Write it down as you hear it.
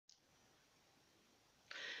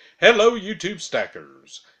Hello YouTube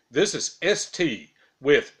stackers, this is ST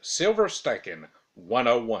with Silver Stacking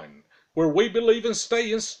 101, where we believe in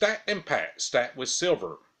staying stacked and packed, stacked with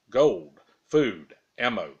silver, gold, food,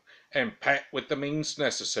 ammo, and packed with the means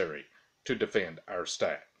necessary to defend our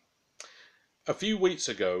stack. A few weeks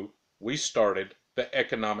ago, we started the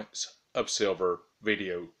Economics of Silver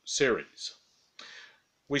video series.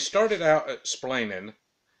 We started out explaining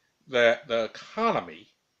that the economy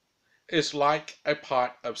is like a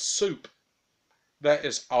pot of soup that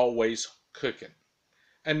is always cooking,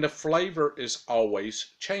 and the flavor is always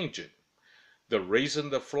changing. The reason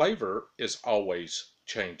the flavor is always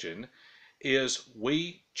changing is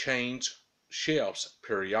we change shelves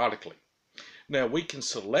periodically. Now we can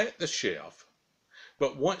select the shelf,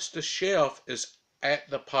 but once the shelf is at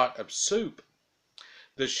the pot of soup,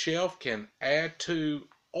 the shelf can add to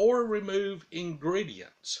or remove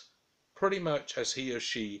ingredients pretty much as he or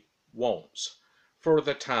she wants for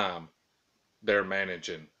the time they're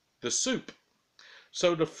managing the soup.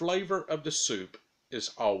 So the flavor of the soup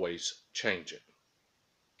is always changing.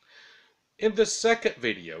 In the second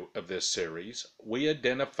video of this series, we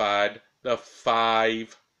identified the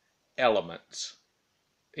 5 elements,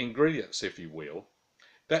 ingredients if you will,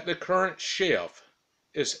 that the current chef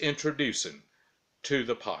is introducing to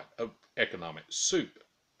the pot of economic soup.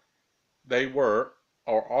 They were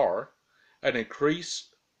or are an increased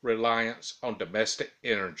reliance on domestic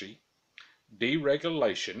energy,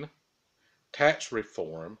 deregulation, tax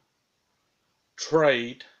reform,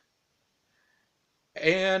 trade,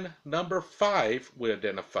 and number 5 we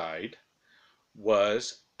identified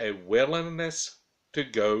was a willingness to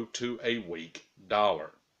go to a weak dollar.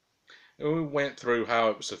 And we went through how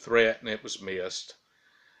it was a threat and it was missed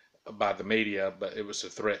by the media, but it was a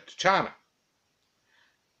threat to China.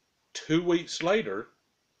 2 weeks later,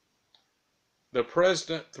 the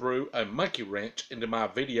president threw a monkey wrench into my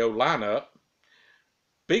video lineup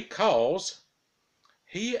because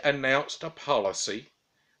he announced a policy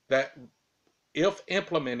that, if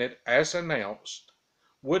implemented as announced,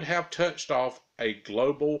 would have touched off a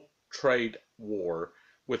global trade war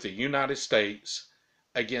with the United States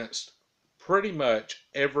against pretty much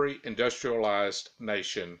every industrialized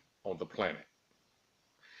nation on the planet.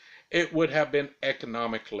 It would have been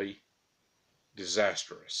economically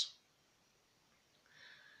disastrous.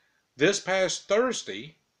 This past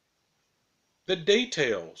Thursday, the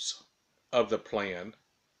details of the plan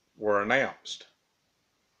were announced.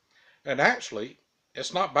 And actually,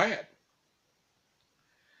 it's not bad.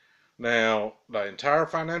 Now, the entire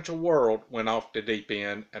financial world went off the deep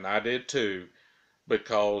end, and I did too,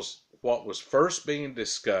 because what was first being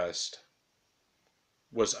discussed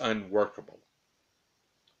was unworkable.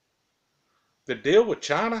 The deal with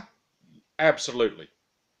China? Absolutely.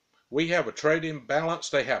 We have a trade imbalance.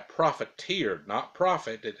 They have profiteered, not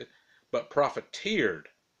profited, but profiteered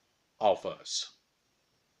off us.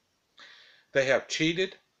 They have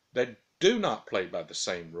cheated. They do not play by the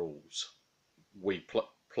same rules we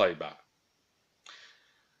play by.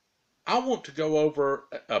 I want to go over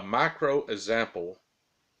a micro example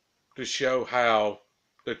to show how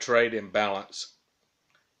the trade imbalance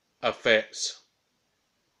affects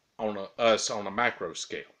us on a macro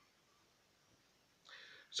scale.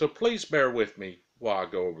 So please bear with me while I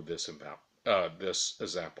go over this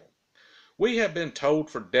example. We have been told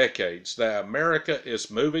for decades that America is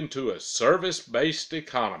moving to a service-based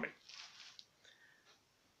economy.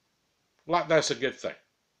 Like that's a good thing.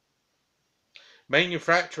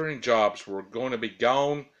 Manufacturing jobs were going to be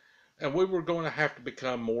gone, and we were going to have to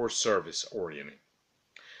become more service-oriented.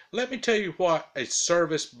 Let me tell you what a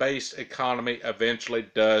service-based economy eventually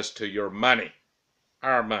does to your money,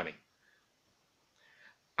 our money.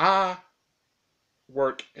 I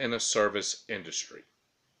work in a service industry.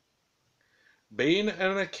 Being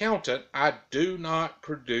an accountant, I do not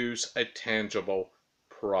produce a tangible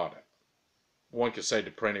product. One could say the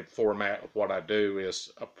printed format of what I do is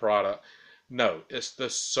a product. No, it's the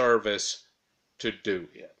service to do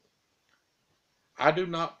it. I do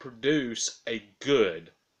not produce a good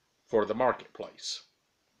for the marketplace.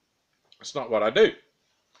 That's not what I do.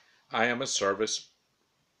 I am a service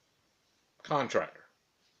contractor.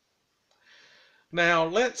 Now,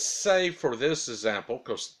 let's say for this example,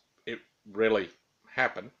 because it really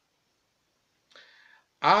happened,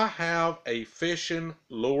 I have a fishing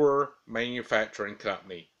lure manufacturing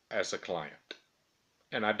company as a client,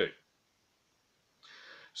 and I do.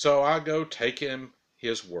 So I go take him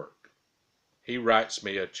his work. He writes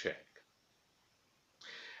me a check.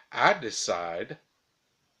 I decide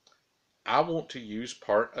I want to use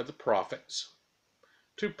part of the profits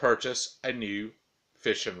to purchase a new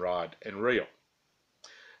fishing rod and reel.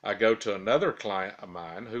 I go to another client of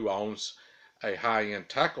mine who owns a high-end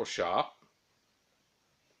tackle shop,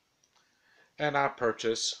 and I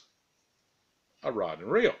purchase a rod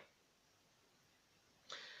and reel.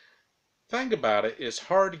 Thing about it, it's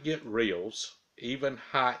hard to get reels, even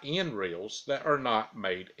high-end reels, that are not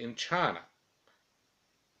made in China.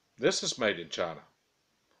 This is made in China,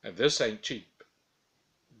 and this ain't cheap.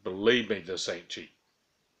 Believe me, this ain't cheap.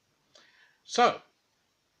 So,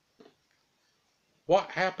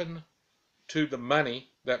 what happened to the money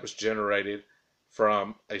that was generated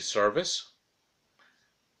from a service?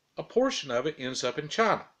 A portion of it ends up in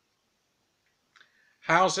China.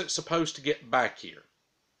 How's it supposed to get back here?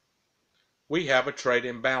 We have a trade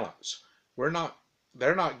imbalance. They're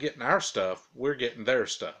not getting our stuff, we're getting their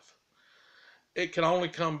stuff. It can only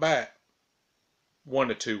come back one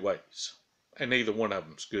of two ways, and neither one of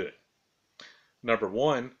them's good. Number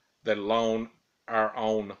one, they loan our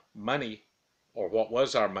own money, or what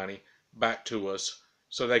was our money, back to us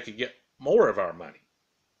so they could get more of our money.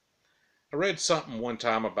 I read something one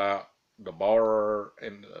time about the borrower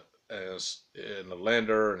and the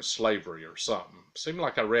lender and slavery or something. Seemed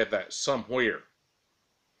like I read that somewhere.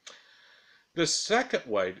 The second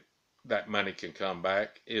way that money can come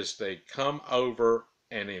back is they come over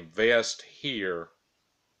and invest here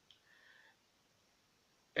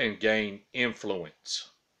and gain influence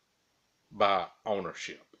by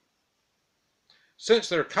ownership. Since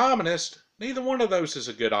they're communist, neither one of those is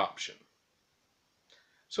a good option.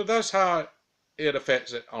 So that's how it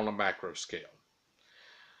affects it on a macro scale.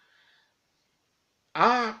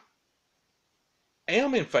 I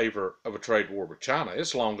am in favor of a trade war with China.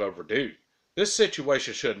 It's long overdue. This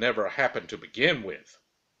situation should never have happened to begin with.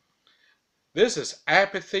 This is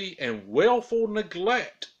apathy and willful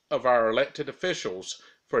neglect of our elected officials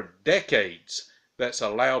for decades that's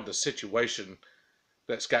allowed the situation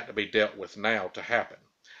that's got to be dealt with now to happen.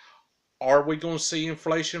 Are we going to see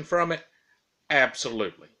inflation from it?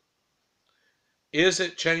 Absolutely. Is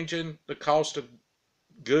it changing the cost of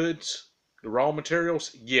goods, the raw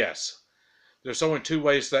materials? Yes. There's only two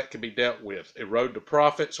ways that can be dealt with: erode the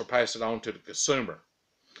profits or pass it on to the consumer.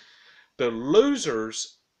 The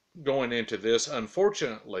losers going into this,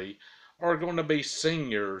 unfortunately, are going to be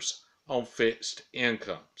seniors on fixed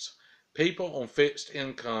incomes. People on fixed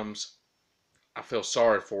incomes, I feel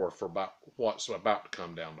sorry for about what's about to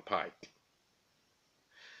come down the pike.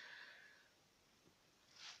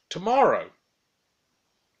 Tomorrow,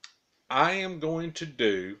 I am going to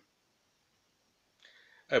do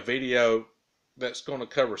a video that's going to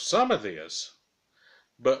cover some of this,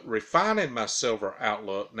 but refining my silver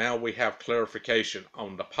outlook. Now we have clarification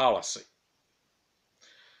on the policy.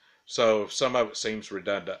 So if some of it seems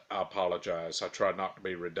redundant, I apologize. I try not to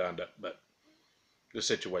be redundant, but the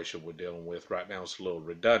situation we're dealing with right now is a little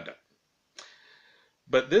redundant.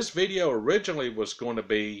 But this video originally was going to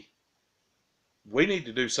be, we need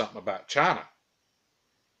to do something about China.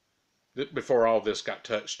 Before all this got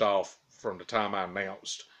touched off from the time I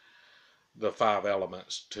announced the 5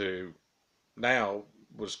 elements to now,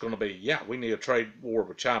 was going to be, yeah, we need a trade war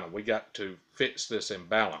with China. We got to fix this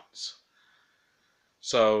imbalance.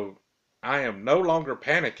 So I am no longer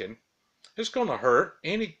panicking. It's going to hurt.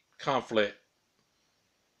 Any conflict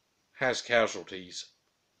has casualties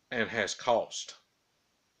and has cost.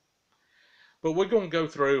 But we're going to go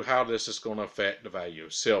through how this is going to affect the value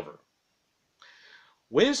of silver.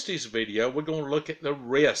 Wednesday's video, we're going to look at the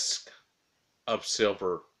risk of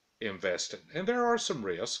silver investing. And there are some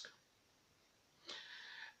risks.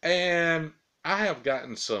 And I have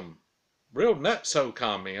gotten some real nutso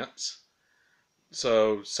comments.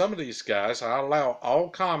 So some of these guys, I allow all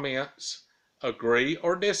comments, agree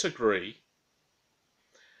or disagree.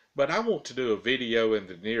 But I want to do a video in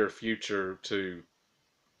the near future to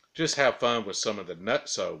just have fun with some of the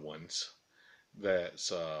nutso ones.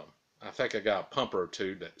 That's, I think I got a pumper or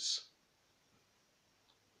two that's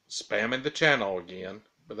spamming the channel again.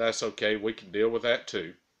 But that's okay, we can deal with that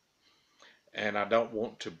too. And I don't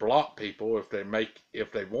want to block people if they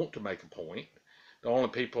want to make a point. The only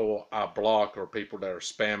people I block are people that are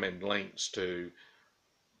spamming links to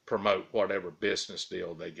promote whatever business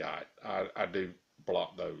deal they got. I do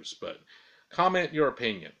block those. But comment your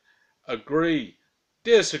opinion. Agree,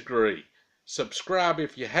 disagree. Subscribe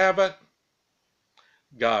if you haven't.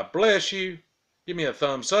 God bless you. Give me a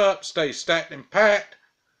thumbs up. Stay stacked and packed.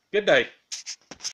 Good day.